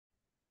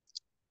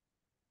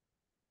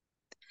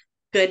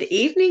Good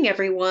evening,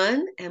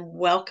 everyone, and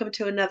welcome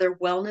to another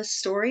Wellness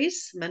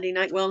Stories, Monday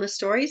Night Wellness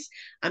Stories.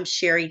 I'm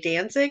Sherry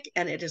Danzig,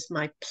 and it is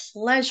my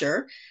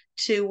pleasure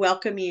to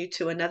welcome you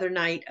to another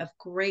night of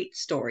great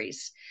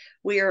stories.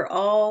 We are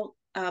all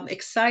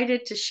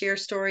excited to share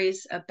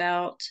stories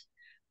about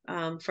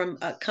from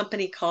a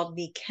company called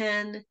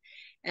Nikken.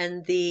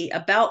 And the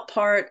about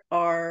part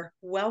are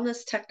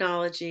wellness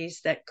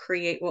technologies that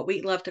create what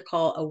we love to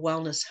call a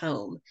wellness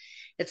home.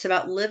 It's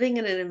about living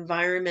in an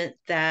environment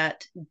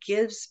that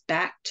gives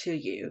back to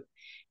you,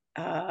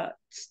 uh,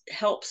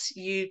 helps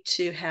you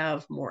to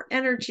have more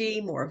energy,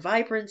 more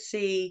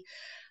vibrancy,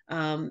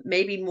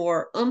 maybe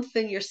more oomph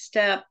in your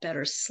step,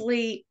 better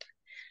sleep,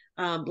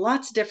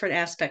 lots of different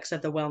aspects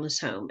of the wellness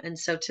home. And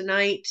so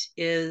tonight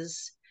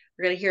is,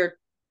 we're going to hear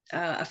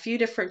a few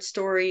different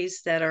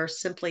stories that are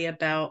simply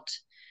about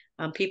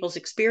people's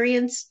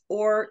experience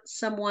or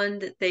someone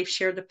that they've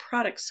shared the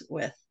products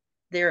with,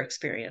 their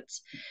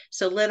experience.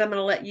 So, Lynn, I'm going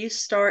to let you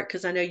start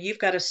because I know you've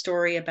got a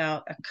story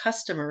about a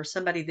customer,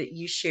 somebody that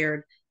you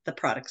shared the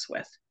products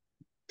with.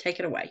 Take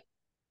it away.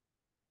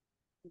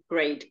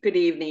 Great. Good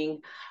evening.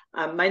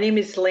 My name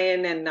is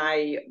Lynn, and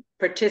I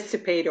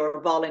participate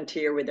or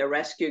volunteer with a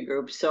rescue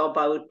group. So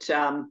about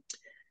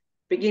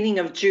beginning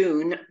of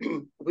June,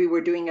 we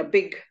were doing a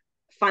big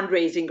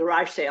fundraising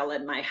garage sale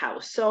at my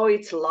house. So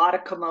it's a lot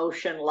of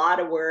commotion, a lot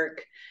of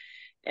work,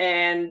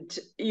 and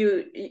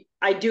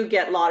I do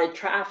get a lot of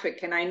traffic.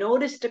 And I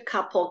noticed a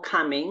couple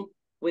coming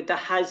with the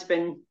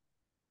husband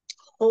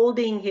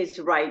holding his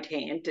right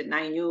hand, and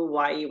I knew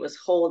why he was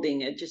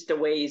holding it, just the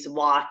way he's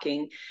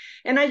walking.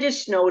 And I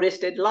just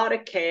noticed it, a lot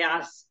of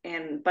chaos.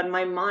 But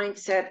my mind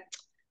said,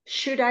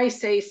 should I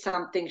say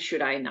something?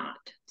 Should I not?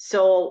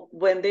 So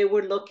when they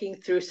were looking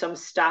through some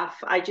stuff,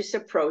 I just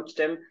approached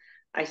them.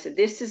 I said,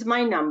 this is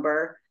my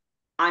number.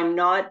 I'm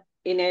not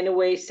in any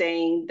way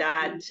saying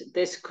that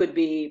this could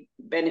be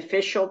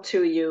beneficial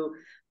to you,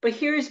 but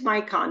here's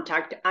my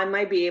contact. I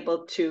might be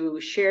able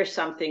to share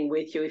something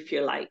with you if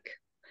you like.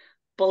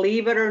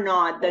 Believe it or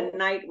not, the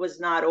night was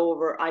not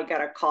over. I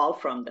got a call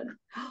from them.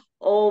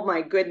 Oh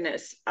my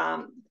goodness.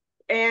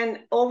 And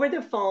over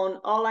the phone,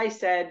 all I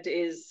said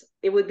is,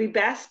 it would be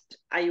best.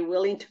 Are you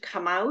willing to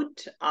come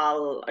out?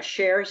 I'll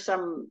share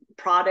some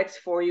products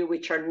for you,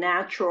 which are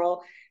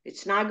natural.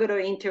 It's not going to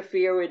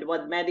interfere with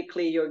what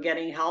medically you're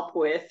getting help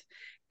with.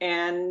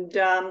 And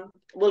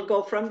we'll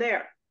go from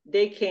there.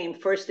 They came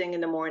first thing in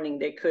the morning.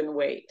 They couldn't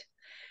wait.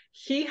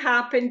 He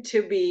happened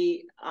to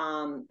be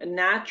a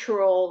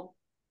natural,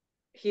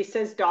 he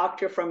says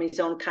doctor from his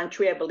own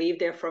country. I believe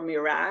they're from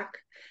Iraq.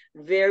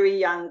 Very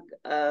young,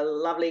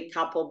 lovely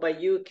couple, but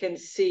you can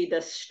see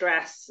the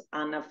stress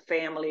on a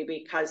family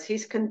because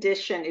his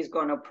condition is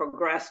going to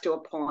progress to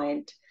a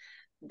point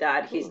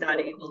that he's not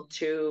able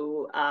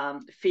to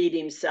feed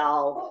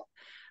himself,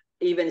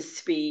 even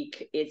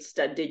speak. It's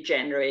the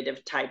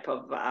degenerative type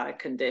of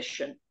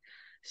condition.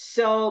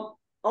 So,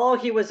 oh,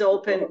 he was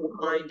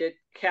open-minded,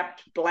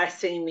 kept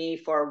blessing me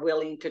for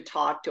willing to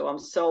talk to him.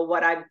 So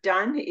what I've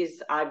done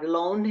is I've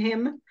loaned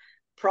him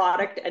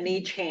product in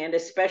each hand,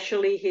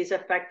 especially his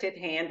affected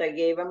hand. I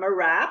gave him a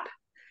wrap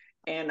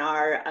and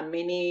a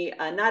mini,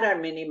 not our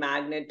mini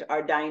magnet,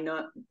 our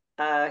dyno,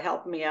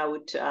 help me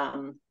out,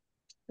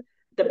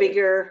 the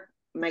bigger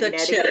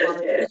magnetic one.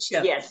 The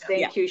chip. Yes,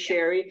 thank you,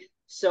 Sherry.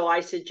 So I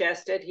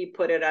suggested he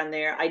put it on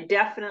there. I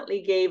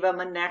definitely gave him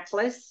a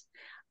necklace.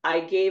 I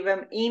gave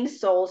him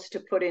insoles to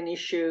put in his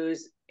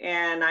shoes.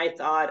 And I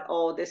thought,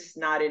 oh, this is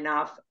not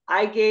enough.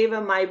 I gave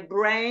him my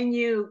brand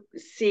new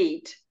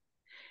seat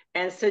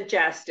and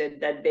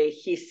suggested that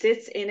he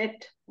sits in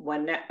it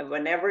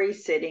whenever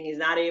he's sitting. He's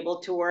not able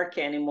to work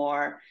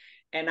anymore.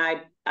 And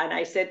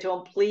I said to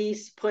him,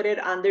 please put it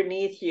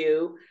underneath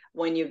you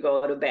when you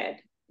go to bed.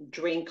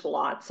 Drink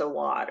lots of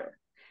water.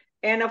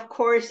 And of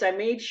course, I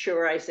made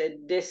sure, I said,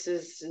 this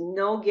is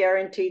no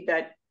guarantee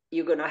that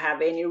you're going to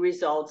have any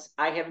results.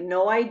 I have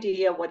no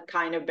idea what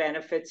kind of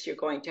benefits you're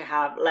going to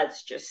have.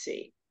 Let's just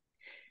see.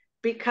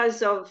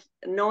 Because of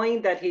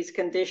knowing that his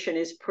condition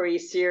is pretty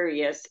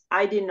serious,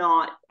 I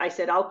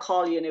said, I'll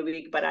call you in a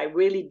week, but I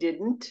really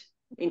didn't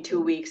in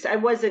 2 weeks. I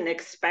wasn't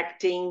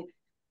expecting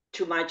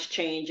too much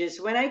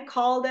changes. When I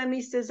called him,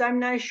 he says, I'm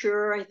not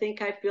sure. I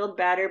think I feel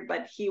better,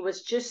 but he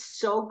was just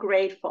so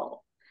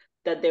grateful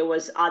that there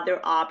was other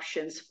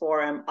options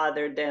for him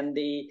other than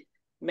the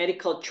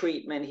medical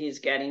treatment he's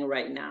getting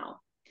right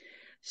now.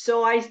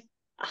 So I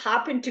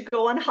happened to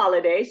go on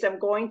holidays. I'm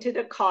going to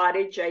the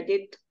cottage. I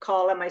did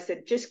call him. I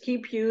said, just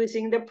keep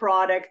using the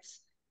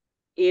products.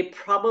 It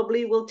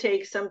probably will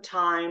take some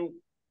time.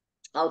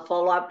 I'll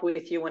follow up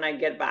with you when I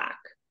get back.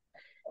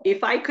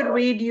 If I could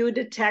read you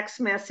the text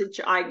message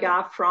I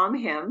got from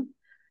him,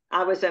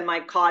 I was at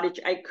my cottage.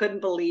 I couldn't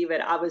believe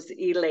it. I was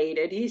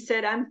elated. He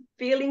said, I'm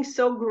feeling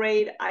so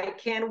great. I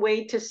can't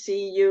wait to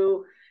see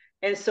you,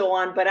 and so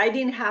on. But I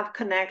didn't have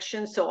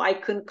connection, so I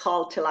couldn't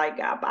call till I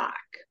got back.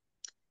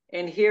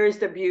 And here's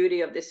the beauty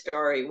of the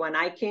story. When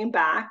I came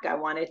back, I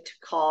wanted to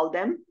call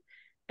them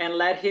and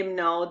let him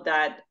know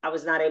that I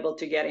was not able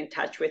to get in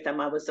touch with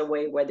him. I was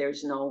away where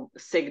there's no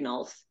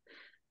signals.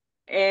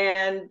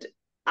 And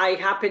I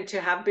happened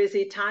to have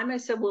busy time. I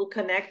said, we'll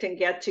connect and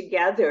get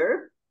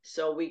together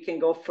so we can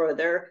go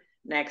further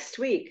next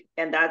week.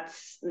 And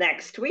that's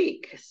next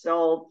week.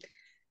 So,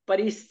 but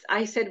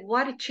I said,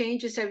 what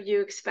changes have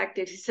you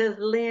expected? He says,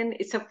 Lynn,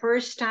 it's the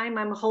first time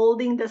I'm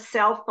holding the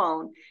cell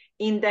phone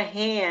in the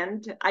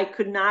hand I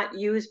could not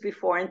use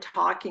before and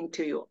talking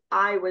to you.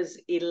 I was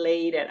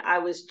elated. I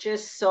was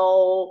just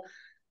so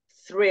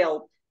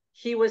thrilled.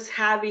 He was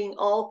having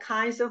all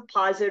kinds of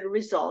positive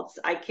results.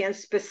 I can't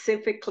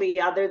specifically,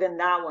 other than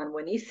that one,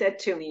 when he said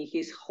to me,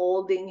 he's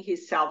holding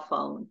his cell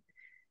phone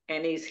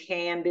and his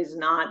hand is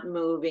not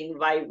moving,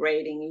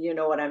 vibrating. You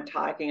know what I'm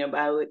talking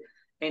about.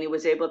 And he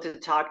was able to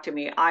talk to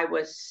me. I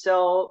was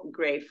so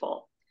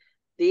grateful.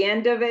 The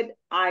end of it,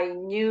 I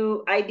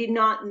did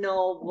not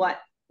know what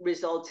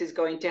results he's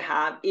going to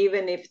have,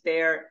 even if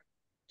they're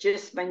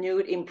just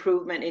minute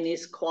improvement in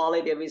his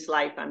quality of his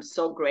life. I'm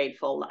so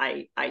grateful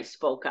I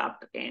spoke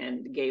up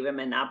and gave him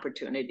an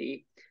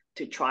opportunity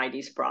to try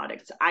these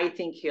products. I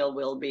think he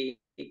will be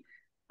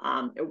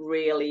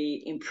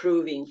really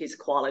improving his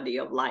quality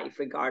of life,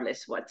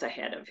 regardless what's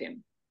ahead of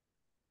him.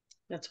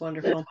 That's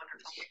wonderful.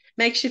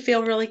 Makes you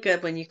feel really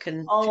good when you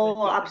can.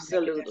 Oh,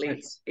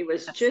 absolutely. It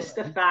was absolutely. just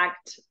the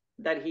fact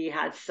that he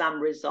had some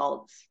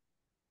results.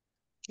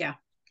 Yeah.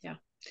 Yeah.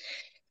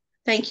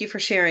 Thank you for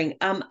sharing.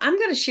 I'm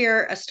going to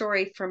share a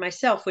story for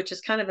myself, which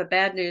is kind of a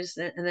bad news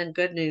and then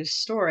good news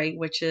story,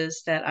 which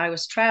is that I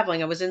was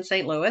traveling. I was in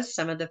St. Louis.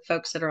 Some of the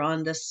folks that are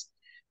on this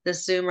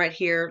Zoom right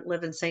here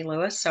live in St.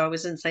 Louis. So I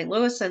was in St.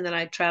 Louis and then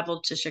I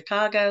traveled to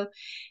Chicago.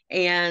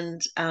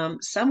 And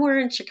somewhere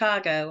in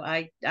Chicago,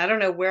 I don't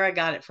know where I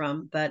got it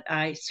from, but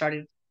I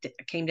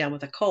came down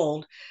with a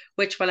cold,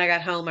 which when I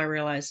got home, I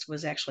realized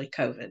was actually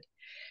COVID.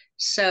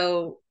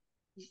 So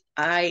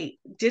I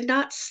did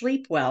not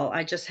sleep well.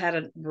 I just had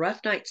a rough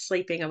night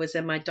sleeping. I was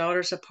in my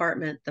daughter's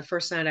apartment the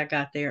first night I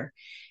got there,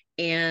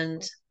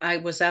 and I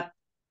was up,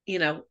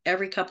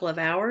 every couple of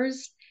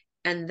hours.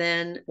 And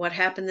then what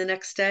happened the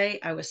next day?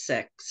 I was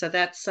sick. So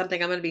that's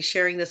something I'm going to be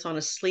sharing this on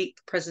a sleep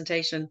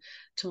presentation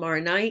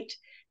tomorrow night.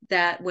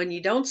 That when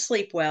you don't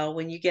sleep well,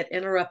 when you get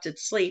interrupted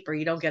sleep or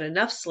you don't get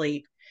enough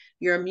sleep,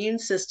 your immune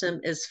system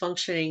is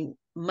functioning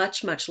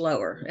much, much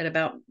lower at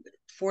about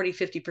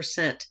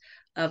 40-50%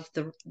 of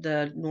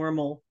the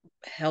normal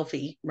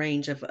healthy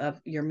range of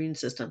your immune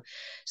system.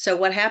 So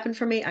what happened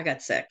for me? I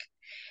got sick.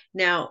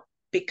 Now,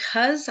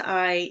 because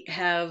I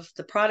have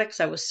the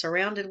products, I was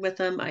surrounded with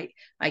them.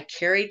 I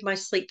carried my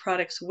sleep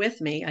products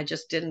with me. I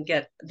just didn't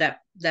get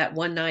that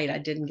one night. I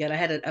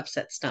had an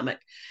upset stomach,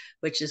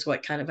 which is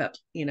what kind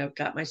of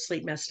got my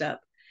sleep messed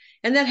up.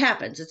 And that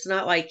happens. It's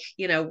not like,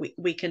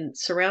 we can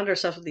surround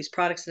ourselves with these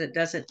products and it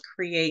doesn't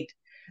create,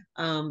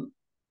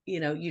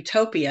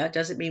 utopia. It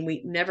doesn't mean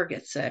we never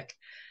get sick.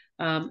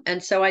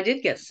 And so I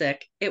did get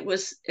sick. It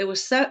was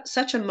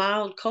such a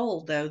mild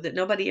cold though that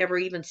nobody ever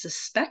even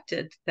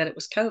suspected that it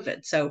was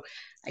COVID. So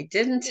I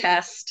didn't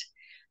test.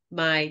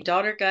 My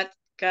daughter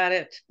got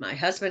it. My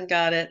husband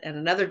got it, and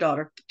another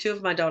daughter. Two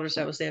of my daughters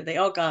that was there, they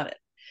all got it.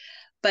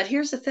 But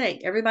here's the thing: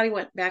 everybody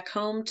went back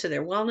home to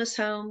their wellness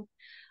home.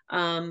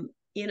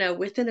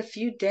 Within a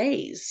few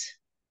days,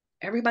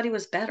 everybody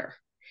was better.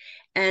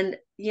 And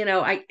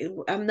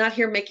I'm not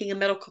here making a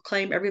medical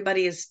claim.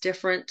 Everybody is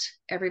different.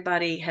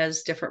 Everybody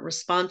has different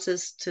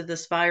responses to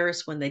this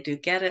virus when they do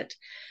get it.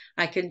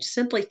 I can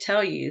simply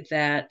tell you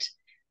that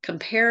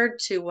compared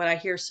to what I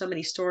hear so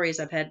many stories,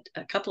 I've had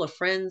a couple of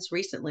friends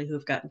recently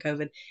who've gotten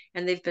COVID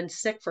and they've been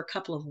sick for a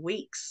couple of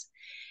weeks.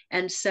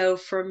 And so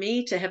for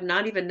me to have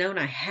not even known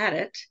I had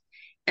it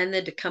and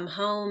then to come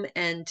home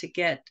and to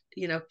get,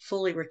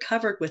 fully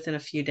recovered within a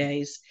few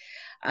days,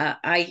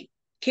 I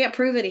can't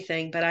prove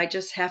anything, but I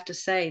just have to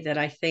say that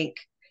I think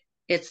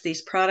it's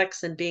these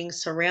products and being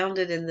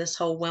surrounded in this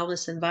whole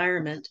wellness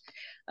environment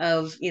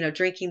of,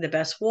 drinking the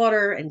best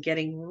water and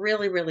getting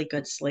really, really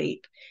good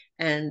sleep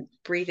and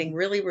breathing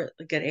really, really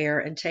good air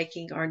and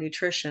taking our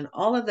nutrition,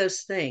 all of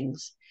those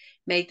things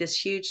made this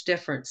huge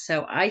difference.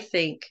 So I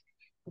think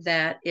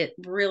that it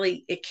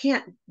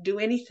can't do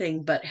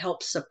anything but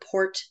help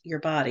support your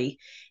body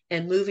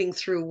and moving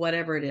through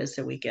whatever it is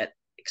that we get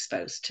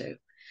exposed to.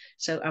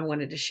 So I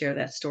wanted to share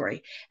that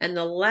story. And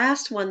the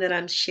last one that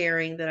I'm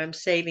sharing that I'm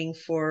saving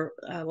for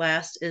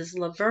last is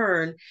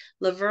Laverne.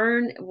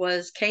 Laverne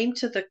came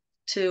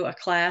to a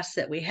class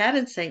that we had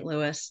in St.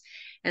 Louis.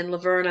 And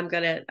Laverne,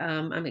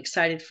 I'm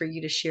excited for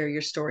you to share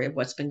your story of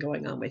what's been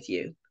going on with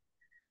you.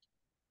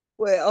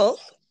 Well,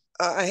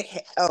 I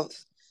have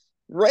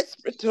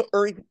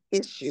respiratory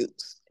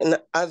issues, and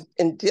I've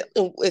been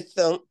dealing with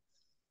them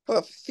for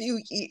a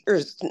few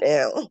years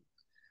now.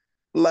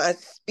 My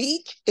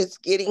speech is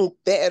getting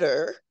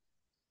better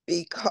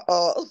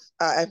because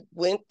I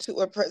went to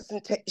a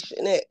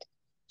presentation at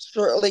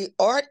Shirley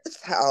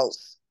Artist's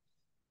house,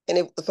 and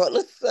it was on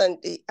a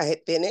Sunday. I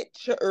had been at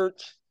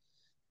church,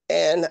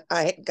 and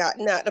I had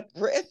gotten out of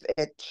breath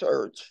at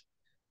church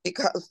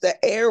because the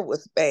air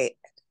was bad.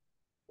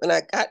 When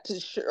I got to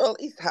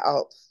Shirley's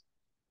house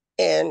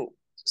and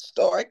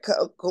started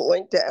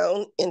going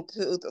down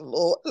into the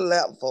lower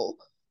level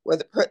where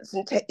the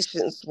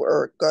presentations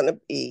were going to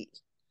be.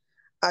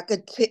 I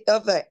could tell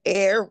the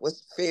air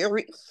was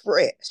very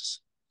fresh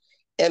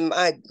and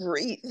my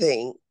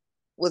breathing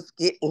was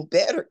getting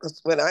better because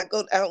when I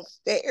go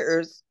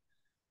downstairs,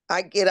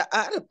 I get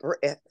out of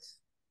breath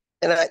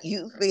and I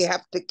usually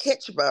have to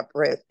catch my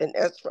breath, and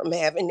that's from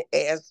having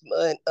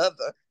asthma and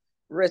other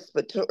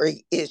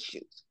respiratory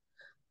issues.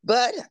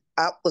 But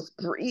I was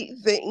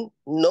breathing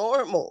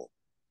normal.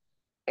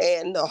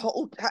 And the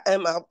whole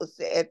time I was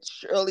at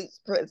Shirley's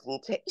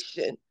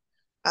presentation,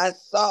 I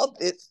saw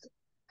this,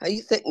 how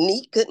you said,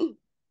 Nikon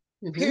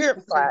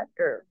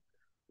purifier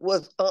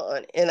was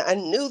on. And I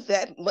knew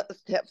that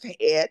must have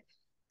had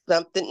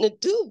something to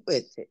do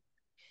with it.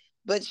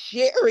 But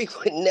Sherry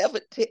would never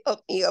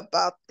tell me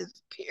about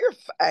this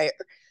purifier.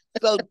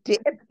 So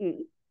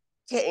Debbie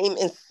came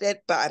and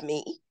sat by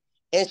me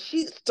and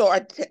she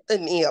started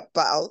telling me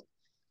about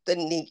the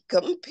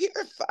Nikon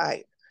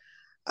purifier.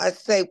 I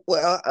say,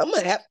 well, I'm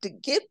going to have to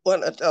get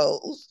one of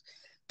those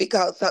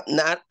because I'm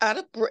not out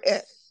of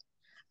breath.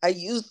 I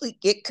usually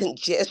get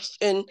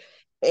congestion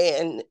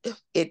and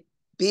it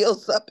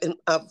builds up in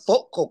my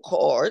vocal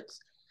cords,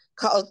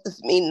 causes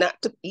me not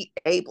to be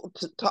able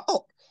to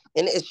talk.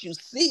 And as you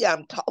see,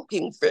 I'm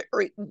talking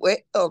very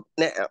well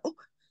now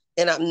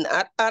and I'm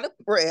not out of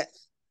breath,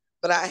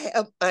 but I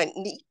have my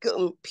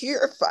Nikon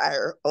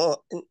purifier on.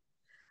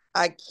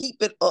 I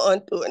keep it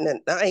on during the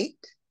night.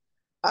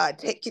 I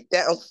take it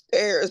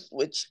downstairs,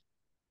 which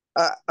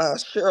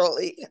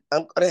Shirley,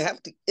 I'm going to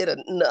have to get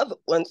another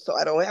one so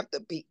I don't have to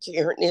be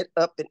carrying it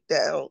up and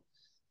down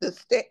the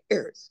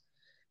stairs.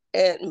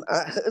 And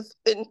my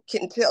husband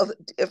can tell the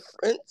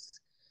difference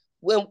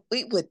when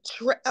we would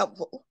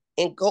travel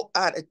and go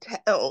out of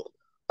town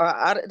or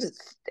out of the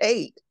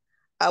state.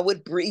 I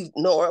would breathe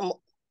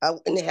normal. I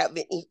wouldn't have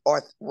any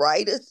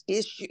arthritis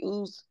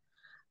issues.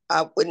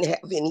 I wouldn't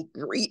have any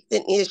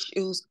breathing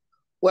issues.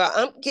 Well,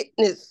 I'm getting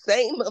the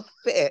same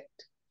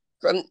effect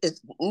from this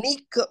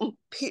Nikon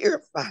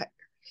purifier.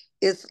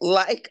 It's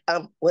like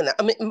when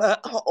I'm in my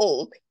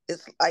home,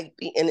 it's like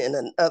being in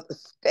another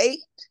state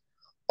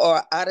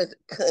or out of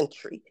the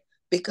country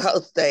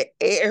because the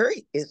air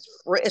is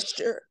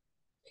fresher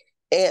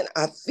and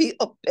I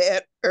feel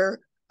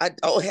better. I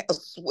don't have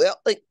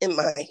swelling in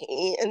my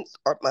hands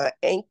or my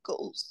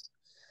ankles.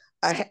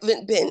 I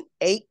haven't been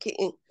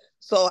aching.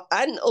 So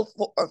I know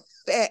for a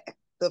fact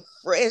the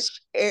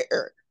fresh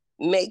air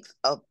makes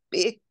a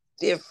big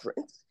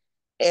difference.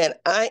 And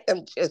I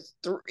am just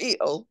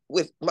thrilled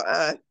with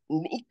my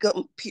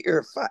Nikon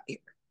purifier.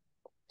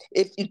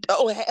 If you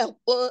don't have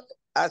one,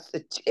 I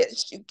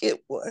suggest you get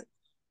one.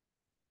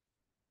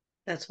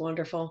 That's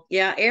wonderful.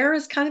 Yeah, air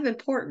is kind of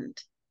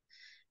important.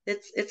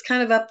 It's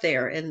kind of up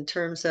there in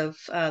terms of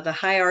the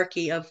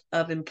hierarchy of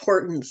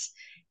importance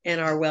in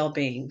our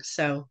well-being.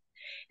 So,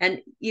 and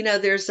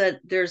there's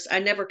I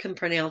never can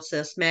pronounce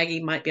this.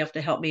 Maggie might be able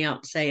to help me out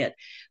and say it,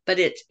 but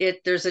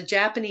there's a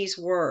Japanese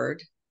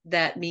word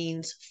that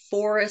means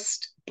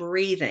forest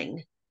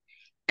breathing.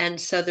 And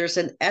so there's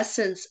an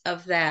essence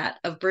of that,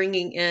 of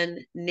bringing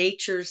in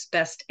nature's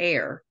best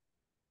air,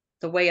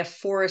 the way a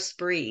forest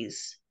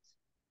breathes.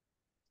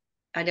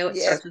 I know it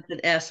Yes. starts with an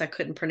S. I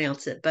couldn't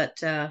pronounce it, but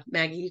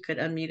Maggie, you could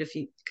unmute if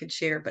you could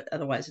share, but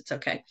otherwise it's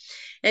okay.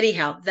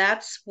 Anyhow,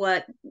 that's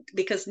what,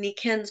 because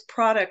Nikon's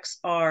products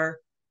are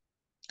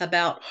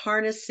about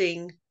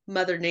harnessing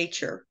Mother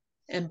Nature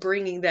and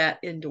bringing that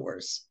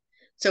indoors.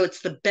 So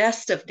it's the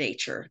best of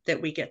nature that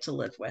we get to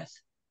live with.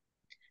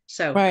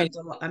 So right.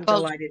 I'm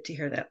delighted to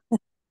hear that.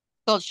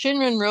 Called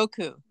Shinrin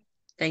Roku.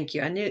 Thank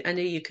you. I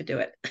knew you could do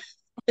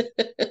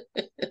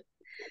it.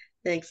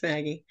 Thanks,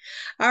 Maggie.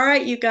 All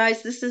right, you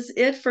guys, this is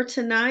it for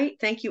tonight.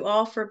 Thank you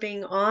all for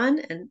being on.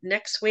 And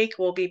next week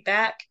we'll be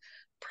back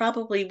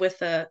probably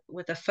with a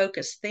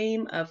focus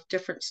theme of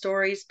different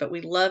stories, but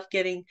we love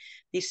getting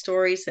these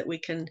stories that we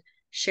can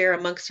share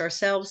amongst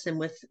ourselves and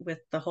with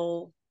the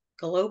whole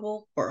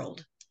global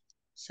world.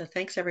 So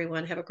thanks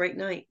everyone. Have a great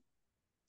night.